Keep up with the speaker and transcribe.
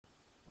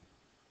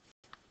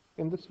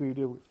In this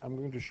video, I'm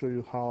going to show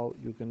you how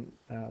you can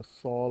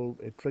solve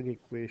a trig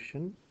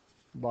equation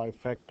by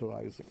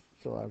factorizing.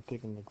 So I've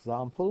taken an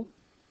example.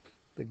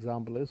 The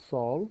example is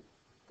solve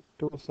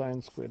 2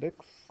 sine squared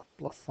x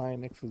plus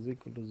sine x is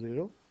equal to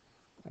 0,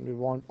 and we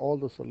want all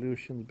the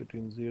solutions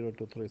between 0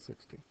 to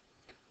 360.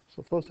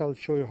 So first I'll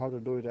show you how to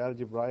do it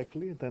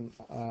algebraically, then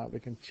we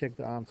can check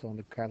the answer on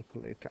the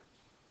calculator.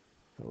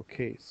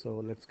 Okay,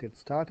 so let's get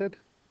started.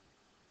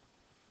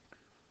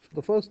 So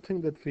the first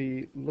thing that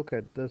we look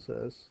at this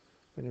is,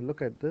 when you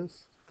look at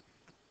this,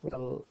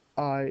 well,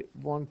 I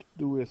want to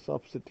do a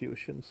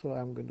substitution, so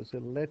I'm going to say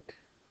let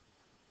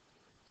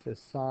say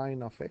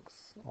sine of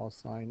x or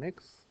sine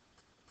x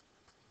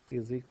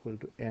is equal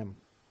to m.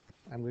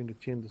 I'm going to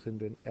change this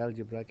into an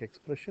algebraic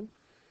expression.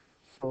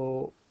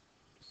 So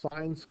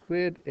sine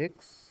squared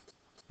x,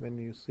 when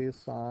you say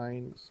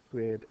sine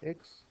squared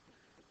x,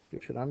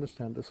 you should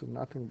understand this is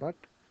nothing but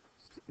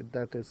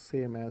that is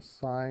same as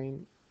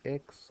sine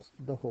x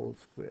the whole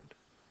squared.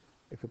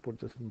 If you put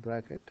this in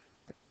bracket,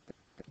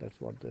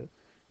 that's what the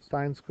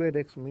sine squared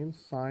x means,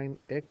 sine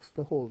x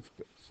the whole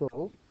squared.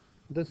 So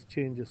this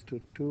changes to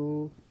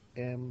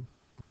 2m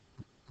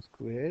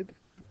squared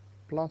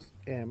plus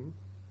m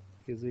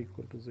is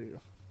equal to 0.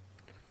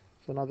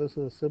 So now this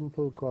is a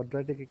simple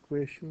quadratic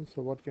equation.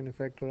 So what can you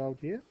factor out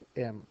here?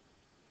 M.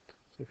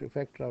 So if you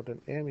factor out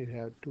an m, you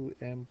have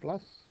 2m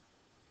plus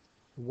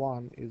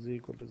 1 is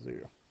equal to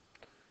 0.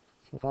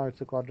 So now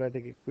it's a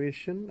quadratic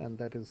equation, and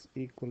that is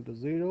equal to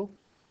 0.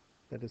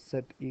 That is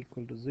set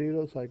equal to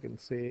 0. So I can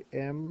say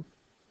m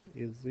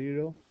is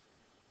 0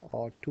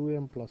 or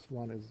 2m plus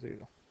 1 is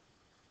 0.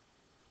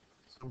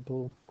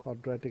 Simple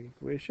quadratic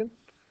equation.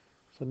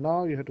 So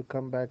now you have to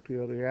come back to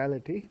your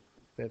reality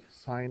that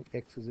sine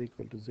x is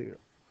equal to 0.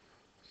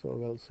 So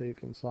we'll say you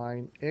can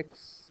sine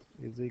x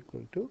is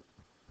equal to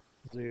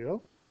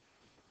 0.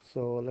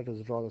 So let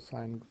us draw the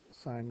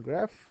sine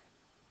graph.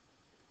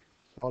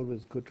 It's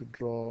always good to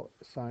draw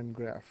a sine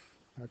graph,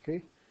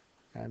 okay,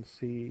 and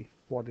see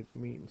what it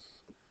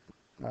means.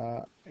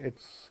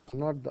 It's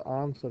not the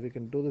answer. We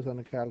can do this on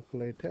a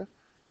calculator,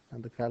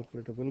 and the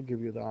calculator will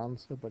give you the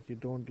answer, but you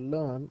don't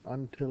learn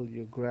until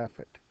you graph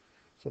it.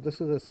 So this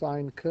is a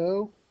sine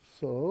curve.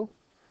 So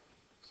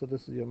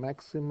this is your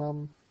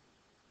maximum,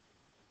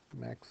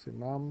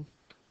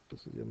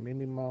 this is your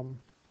minimum,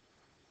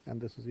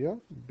 and this is your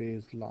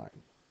baseline.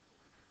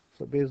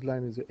 So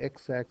baseline is your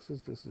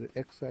x-axis, this is your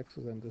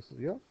x-axis, and this is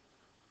your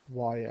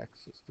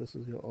y-axis. This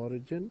is your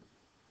origin.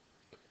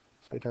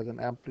 So it has an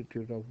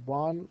amplitude of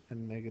 1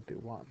 and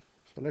 -1.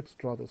 So let's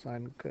draw the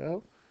sine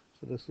curve.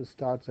 So this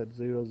starts at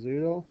 0,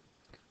 0.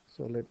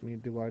 So let me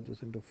divide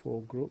this into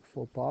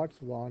four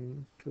parts.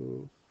 1,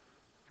 2,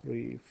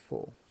 3,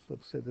 4. So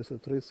say this is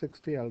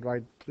 360. I'll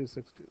write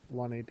 360,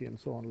 180, and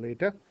so on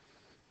later.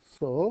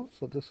 So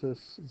this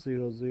is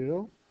 0,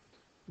 0,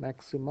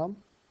 maximum,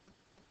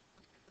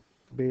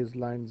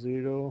 baseline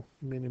 0,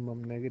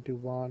 minimum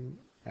 -1,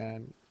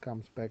 and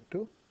comes back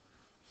to.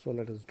 So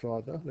let us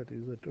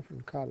use a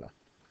different color.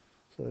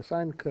 So a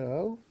sine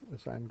curve, a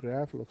sine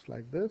graph looks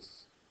like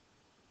this.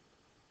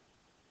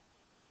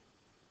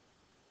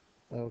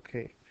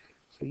 Okay,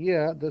 so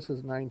here this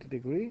is 90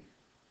 degree,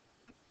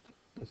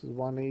 this is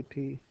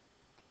 180,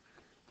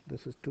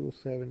 this is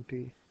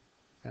 270,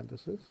 and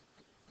this is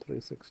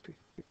 360.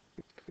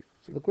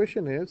 So the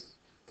question is,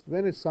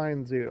 when is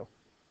sine 0?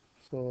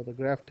 So the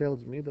graph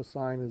tells me the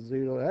sine is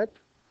 0 at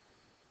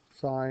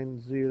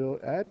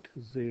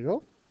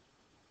 0.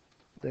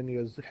 Then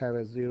you have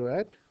a 0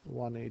 at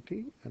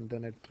 180, and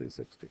then at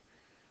 360.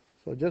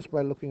 So just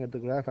by looking at the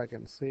graph, I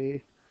can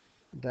say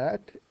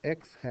that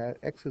x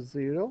is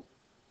 0,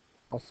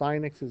 or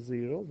sine x is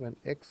 0 when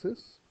x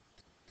is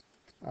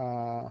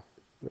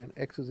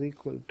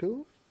equal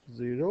to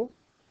 0,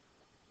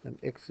 then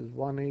x is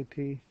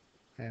 180,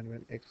 and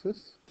when x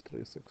is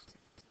 360.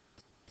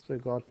 So you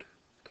got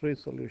 3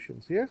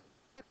 solutions here.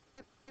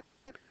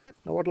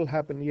 Now what will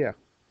happen here?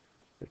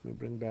 Let me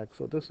bring back.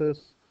 So this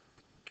is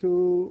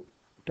 2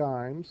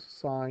 times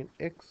sine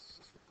x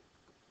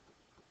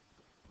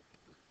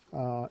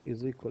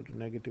is equal to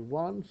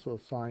 -1. So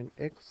sine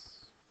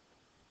x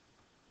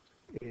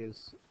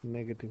is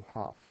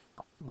 -half.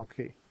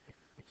 Okay.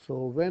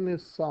 So when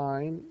is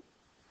sine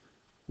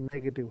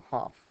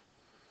 -half?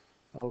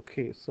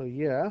 Okay. So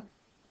here,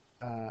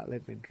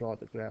 let me draw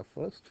the graph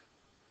first.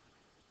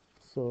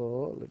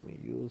 So let me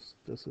use,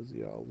 this is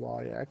your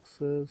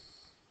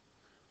y-axis,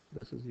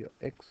 this is your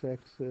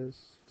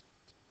x-axis,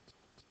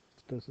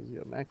 this is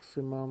your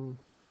maximum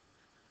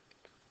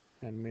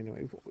and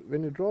minimum.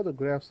 When you draw the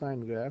graph,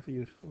 sine graph,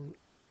 you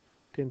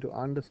tend to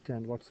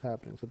understand what's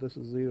happening. So this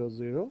is 0,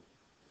 0.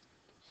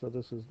 So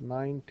this is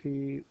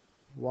 90,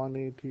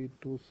 180,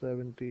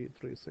 270,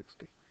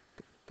 360.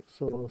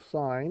 So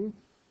sine,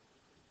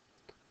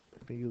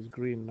 let me use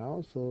green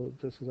now. So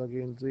this is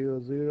again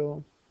 0,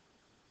 0.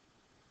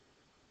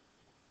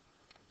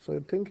 So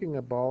you're thinking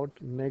about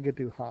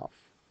 -half.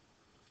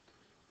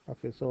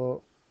 Okay,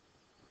 so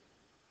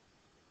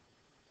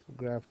the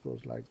graph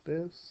goes like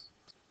this.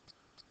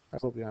 I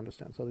hope you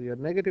understand. So your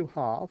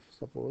 -half,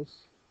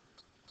 suppose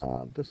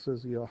This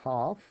is your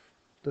half,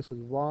 this is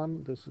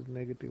 1, this is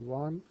negative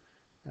 1,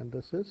 and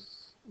this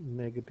is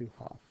negative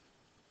half.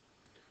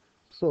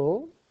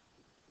 So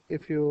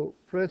if you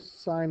press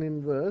sine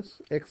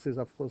inverse, x is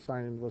of course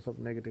sine inverse of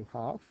negative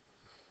half.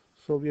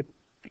 So we're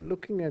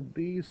looking at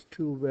these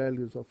two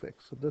values of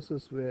x. So this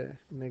is where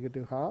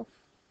negative half,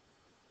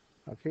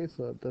 okay,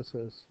 so this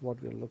is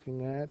what we're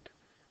looking at,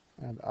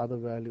 and the other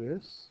value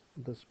is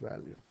this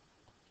value.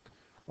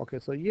 Okay,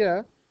 so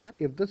yeah,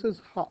 if this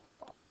is half,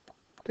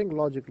 think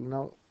logically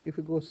now, if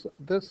you go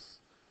this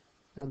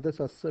and this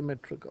are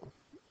symmetrical,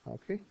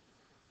 okay,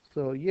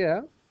 so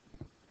yeah,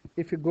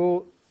 if you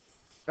go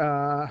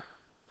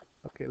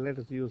okay, let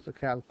us use the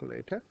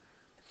calculator.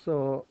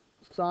 So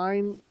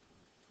sine,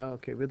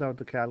 okay, without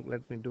the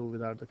let me do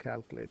without the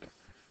calculator.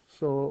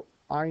 So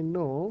I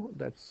know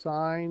that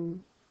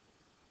sine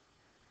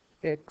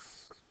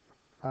x,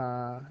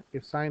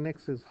 if sine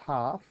x is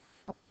half,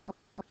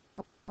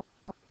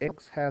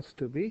 x has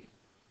to be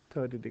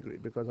 30 degree,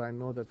 because I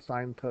know that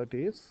sine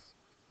 30 is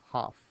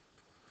half.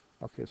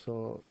 Okay,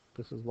 so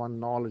this is one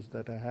knowledge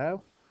that I have.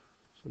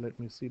 So let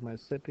me see my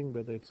setting,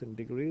 whether it's in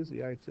degrees.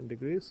 Yeah, it's in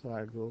degrees. So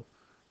I go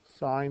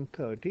sine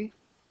 30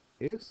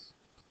 is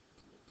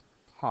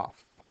half.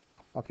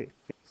 Okay,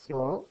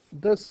 so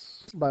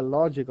this by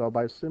logic or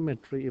by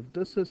symmetry, if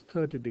this is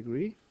 30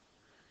 degree,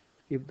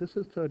 if this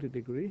is 30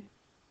 degree,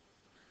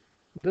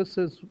 this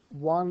is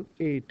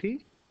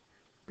 180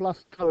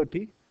 plus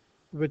 30,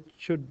 which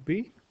should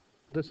be,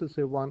 this is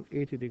a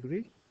 180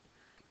 degree,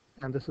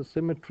 and this is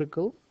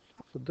symmetrical.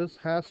 So this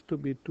has to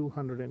be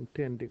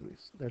 210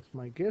 degrees. That's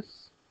my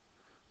guess.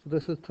 So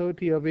this is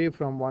 30 away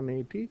from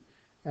 180,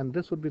 and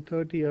this would be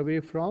 30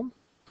 away from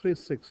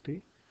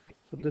 360.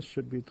 So this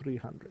should be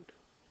 300.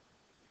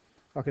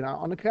 Okay, now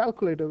on a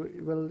calculator,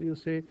 well, you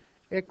say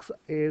x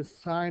is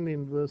sine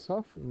inverse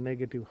of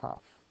negative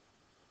half.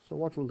 So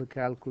what will the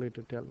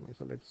calculator tell me?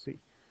 So let's see.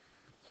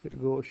 So we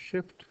go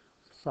shift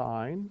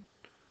sine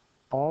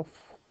of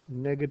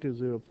negative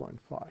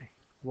 0.5.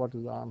 What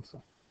is the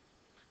answer?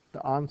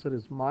 The answer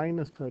is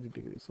minus 30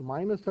 degrees. So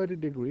minus 30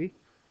 degree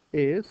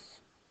is,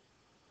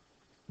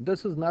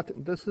 this is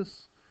nothing, this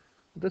is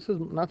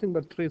nothing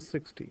but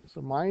 360.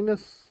 So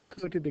minus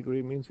 30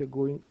 degree means you're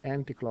going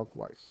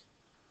anti-clockwise.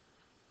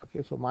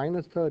 Okay, so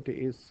minus 30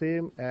 is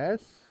same as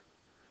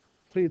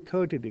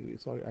 330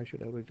 degrees. Sorry, I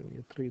should have written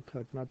here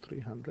 330, not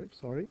 300.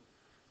 Sorry.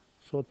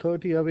 So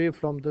 30 away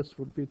from this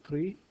would be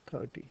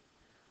 330.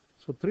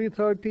 So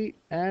 330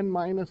 and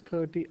minus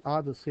 30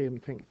 are the same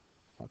thing.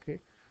 Okay,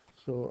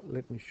 so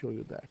let me show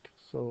you that.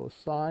 So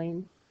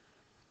sine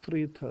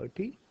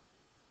 330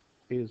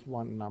 is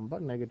one number,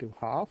 negative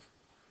half,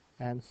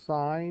 and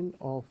sine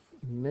of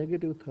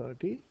negative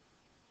 30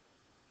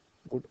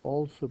 would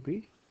also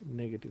be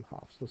negative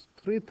half. So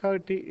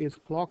 330 is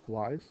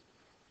clockwise,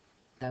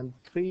 and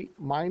 3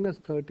 minus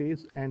 30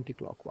 is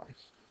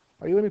anti-clockwise.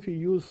 Or even if you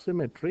use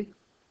symmetry,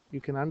 you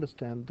can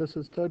understand this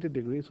is 30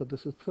 degrees, so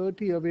this is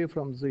 30 away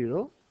from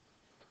 0.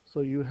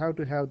 So you have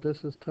to have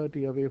this is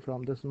 30 away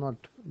from, this not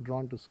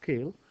drawn to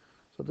scale.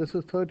 So this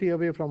is 30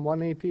 away from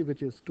 180,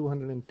 which is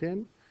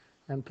 210,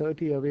 and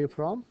 30 away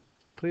from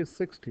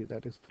 360,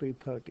 that is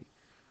 330.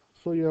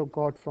 So you have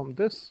got from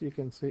this, you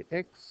can say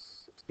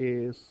x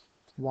is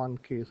one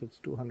case, it's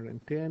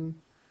 210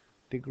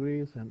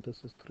 degrees, and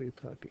this is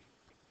 330.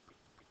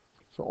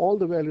 So all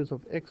the values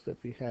of x that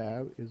we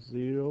have is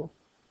 0,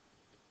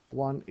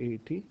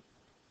 180,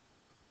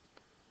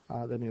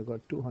 then you've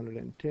got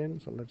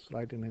 210. So let's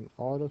write in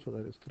order. So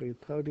that is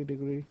 330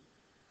 degree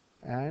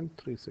and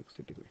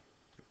 360 degree.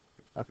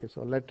 Okay,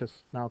 so let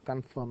us now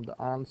confirm the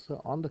answer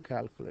on the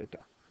calculator.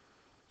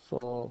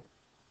 So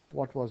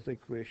what was the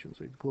equation?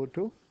 So you go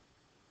to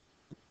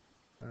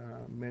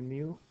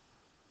menu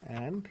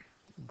and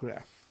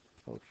graph.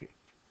 Okay,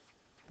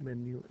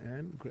 menu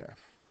and graph.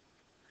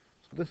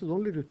 So this is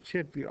only to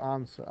check the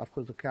answer. Of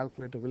course, the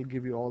calculator will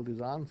give you all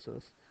these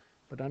answers,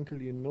 but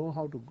until you know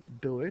how to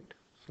do it,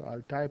 so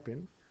I'll type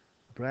in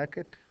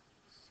bracket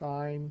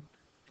sine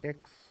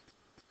x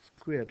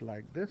squared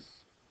like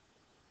this.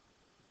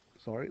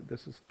 Sorry,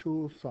 this is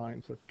 2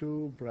 sine, so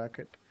 2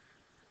 bracket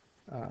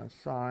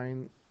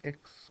sine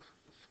x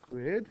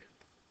squared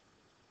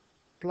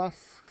plus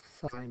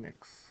sine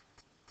x.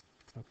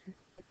 Okay,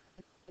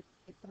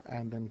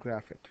 and then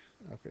graph it.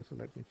 Okay, so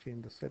let me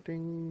change the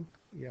setting.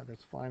 Yeah,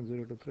 that's fine,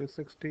 0 to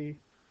 360.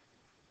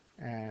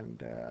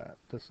 And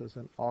this is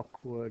an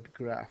awkward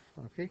graph.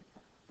 Okay,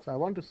 so I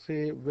want to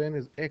say when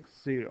is x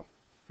 0.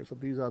 Okay, so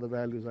these are the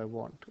values I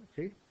want.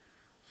 Okay,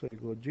 so you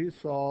go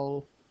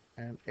gsolve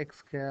and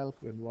xcalc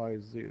when y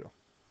is 0.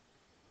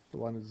 So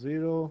 1 is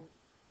 0,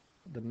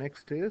 the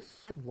next is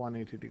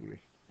 180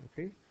 degree.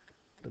 Okay,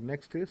 the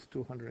next is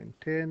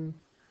 210,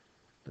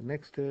 the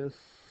next is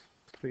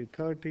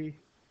 330,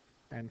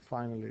 and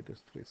finally it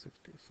is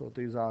 360. So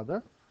these are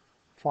the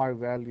 5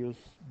 values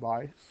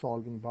by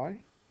solving by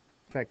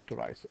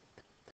factorizing.